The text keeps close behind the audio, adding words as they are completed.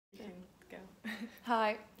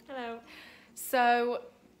Hi. Hello. So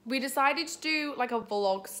we decided to do like a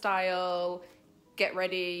vlog style get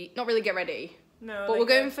ready, not really get ready, No, but like we're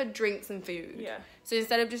going for drinks and food. Yeah. So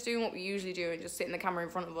instead of just doing what we usually do and just sitting the camera in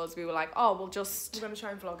front of us, we were like, oh, we'll just... We're going to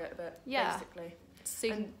try and vlog it a bit, Yeah. basically. So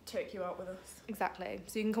you and can, take you out with us. exactly.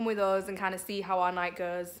 So you can come with us and kind of see how our night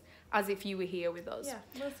goes as if you were here with us. Yeah,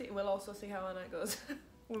 we'll see. We'll also see how our night goes.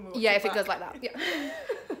 when we watch Yeah, if back. it goes like that. Yeah.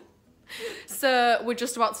 So we're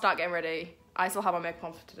just about to start getting ready. I still have my makeup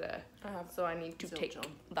on for today, so I need to take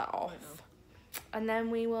that off. And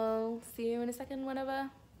then we will see you in a second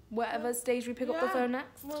whatever stage we pick up the phone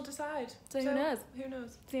next. We'll decide. So who knows? Who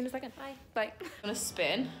knows? See you in a second. Bye. Bye. I'm gonna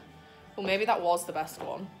spin. Well, maybe that was the best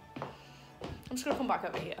one. I'm just gonna come back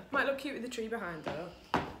over here. Might look cute with the tree behind though.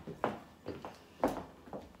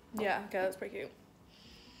 Yeah, okay, that's pretty cute.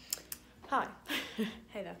 Hi.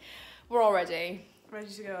 Hey there. We're all ready. Ready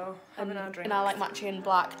to go. Having our drink. And I like matching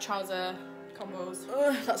black trouser combos.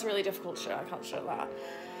 Ugh, that's really difficult to show. I can't show that.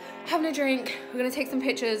 Having a drink. We're gonna take some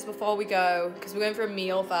pictures before we go because we're going for a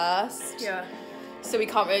meal first. Yeah. So we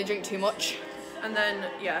can't really drink too much. And then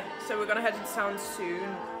yeah, so we're gonna head into town soon.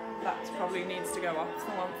 That probably needs to go off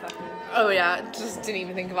for 1 second. Oh yeah, just didn't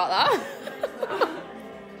even think about that.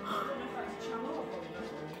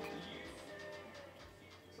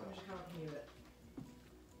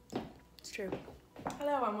 It's true.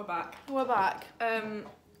 Hello, and we're back. We're back.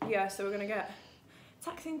 Yeah, so we're gonna get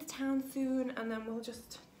taxi into town soon, and then we'll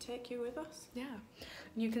just take you with us. Yeah.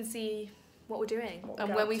 You can see what we're doing What and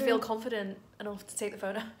we're when up we to. feel confident enough to take the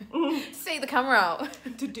phone out. To take the camera out.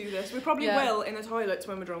 To do this. We probably Yeah. will in the toilets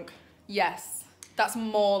when we're drunk. Yes. That's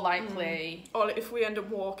more likely. Or if we end up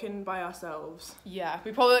walking by ourselves. Yeah,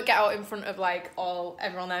 we probably get out in front of like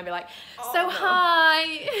everyone there and be like, Oh, so no.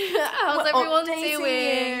 hi, how's We're everyone updating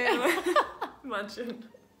doing? you. Imagine.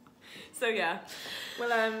 So yeah, we'll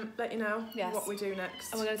let you know Yes. what we do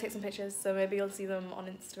next. And we're gonna take some pictures, so maybe you'll see them on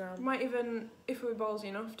Instagram. We might even, if we're ballsy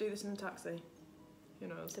enough, do this in a taxi. Who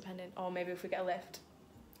knows? Depending, or maybe if we get a lift,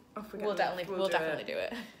 If we we'll get definitely it. do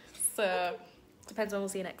it. So depends when we'll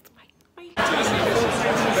see you next. Bye.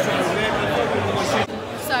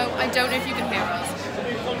 So I don't know if you can hear us.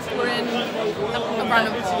 We're in a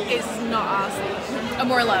random park. It's not our seat. And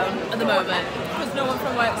we're alone at the moment. Because no one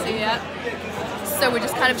from work's here yet. So we're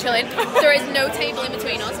just kind of chilling. There is no table in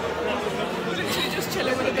between us. We're literally just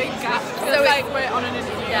chilling with a big gap. So Feels like we're on an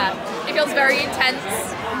interview. Yeah, it feels very intense.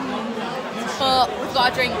 But we've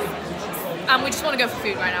got our drinks. And we just want to go for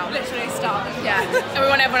food right now. Literally starving. Yeah, and we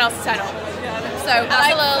want everyone else to turn up. Yeah. So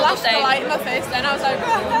that's a little flashed the update. light in my face then I was like,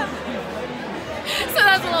 So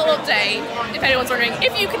that's a little update, if anyone's wondering.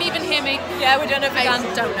 If you can even hear me. yeah, we don't know if we I can.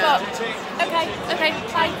 don't know. But, Okay,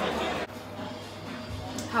 bye.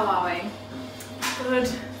 How are we? good.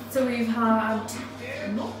 So we've had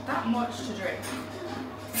not that much to drink.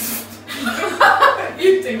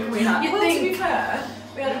 You'd think we had. You'd Well, think. to be fair,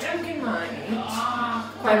 we had a drinking night.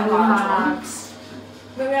 Quite a large one.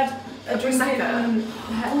 Then we had a drinking.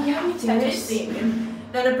 Oh yeah, we did.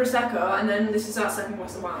 Then a prosecco, and then this is our second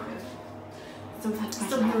glass of wine. So we've had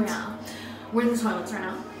quite a lot. We're in the toilets right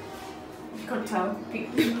now. You can't tell.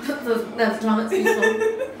 There's the toilets,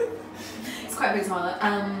 peaceful. It's quite a big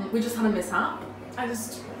toilet. We just had a mishap. I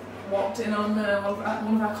just walked in on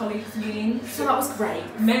one of our colleagues' meetings. So that was great.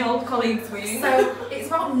 Male colleagues' meeting. So it's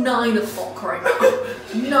about 9 o'clock right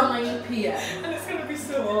now. 9 p.m. And it's gonna be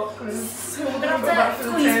so awkward. So we're Go back gonna to have the to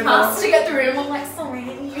squeeze table. past to get the room. I'm like, sorry.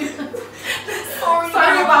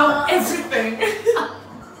 Sorry about everything.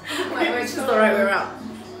 Wait, which is the right way around?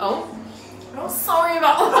 Oh? Oh, sorry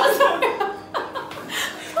about that.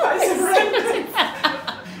 That is horrendous.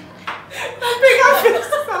 That big outfit.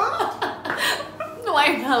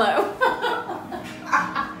 Like, hello.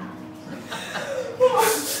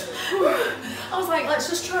 I was like, let's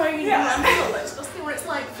just try and let's just see what it's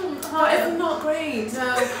like. That is not great.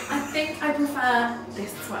 No, I think I prefer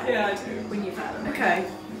this way. Yeah, I do. When you've had them. Okay.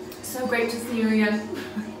 So great to see you again.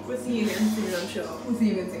 We'll see you again soon, I'm sure. We'll see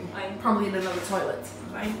you again soon. Bye. Probably in another toilet.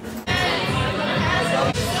 Bye.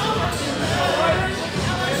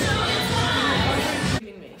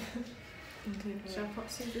 Shall I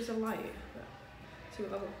see if there's a light? See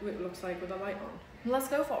what it looks like with the light on. Let's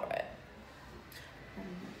go for it.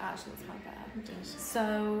 Actually, it's kind of bad.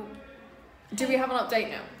 So, do we have an update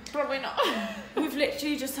now? Probably not. We've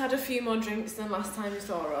literally just had a few more drinks than last time you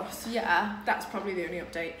saw us. Yeah. That's probably the only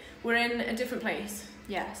update. We're in a different place.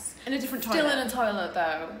 Yes. In a different toilet. Still in a toilet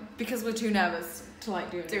though, because we're too nervous to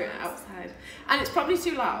like do it outside. And it's probably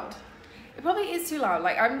too loud. It probably is too loud.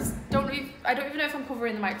 Like I don't even know if I'm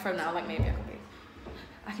covering the microphone now. Like maybe I could be.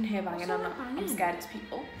 I can hear banging. I'm scared it's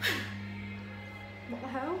people. what the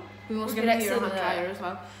hell? We must We're be gonna next do to a hand dryer as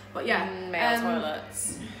well. But yeah, male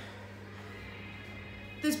toilets.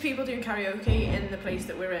 There's people doing karaoke in the place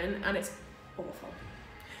that we're in, and it's awful.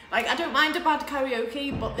 Like, I don't mind a bad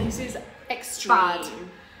karaoke, but this is Extreme. bad.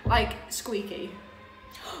 Like, squeaky.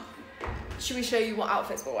 Should we show you what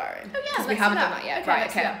outfits we're wearing? Oh yeah, because we haven't done that yet. Okay, Right,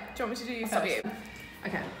 let's do okay. that. Do you want me to do you I'll stop first? you.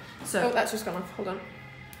 Okay, so... Oh, that's just gone off. Hold on.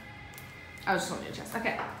 I was just on your chest.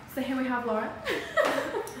 Okay, So here we have Laura.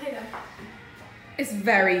 hey there. It's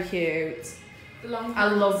very cute. The long I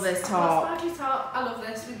love this top. Sparkly top. I love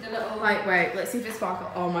this with the little... Like, wait, let's see if it sparkles.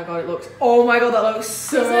 Oh my god, it looks. Oh my god, that looks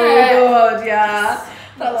so Does it? good. Yeah,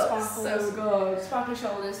 that Little looks sparkles. so good. Sparkly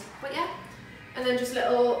shoulders. But yeah, and then just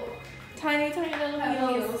little Tiny little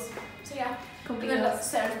heels. So yeah, Comfy and then heels. that's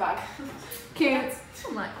Sarah's bag. Cute.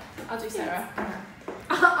 I'm like, I'll do Sarah.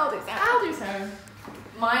 I'll do Sarah. I'll do Sarah.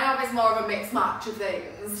 My outfit is more of a mixed match of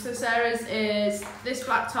things. So Sarah's is this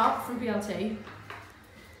black top from BLT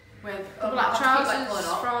With the black trousers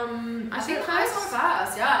from I think I saw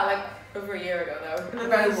first, yeah, like over a year ago though. and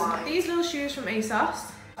Very these, wide. these little shoes from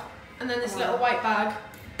ASOS, and then this little white bag,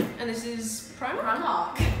 and this is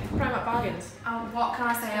Primark bargains. What can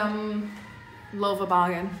I say? Love a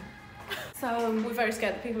bargain. So We're very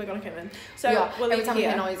scared that people are gonna come in. So yeah, we'll every leave time we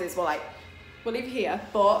here. hear noises, we're like, We'll leave here,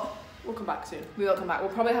 but we'll come back soon. we will come back. We'll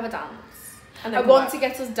probably have a dance. And I then want to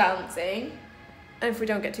get us dancing. and if we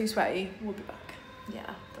don't get too sweaty, we'll be back.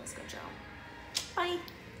 Yeah, that's a good job. Bye.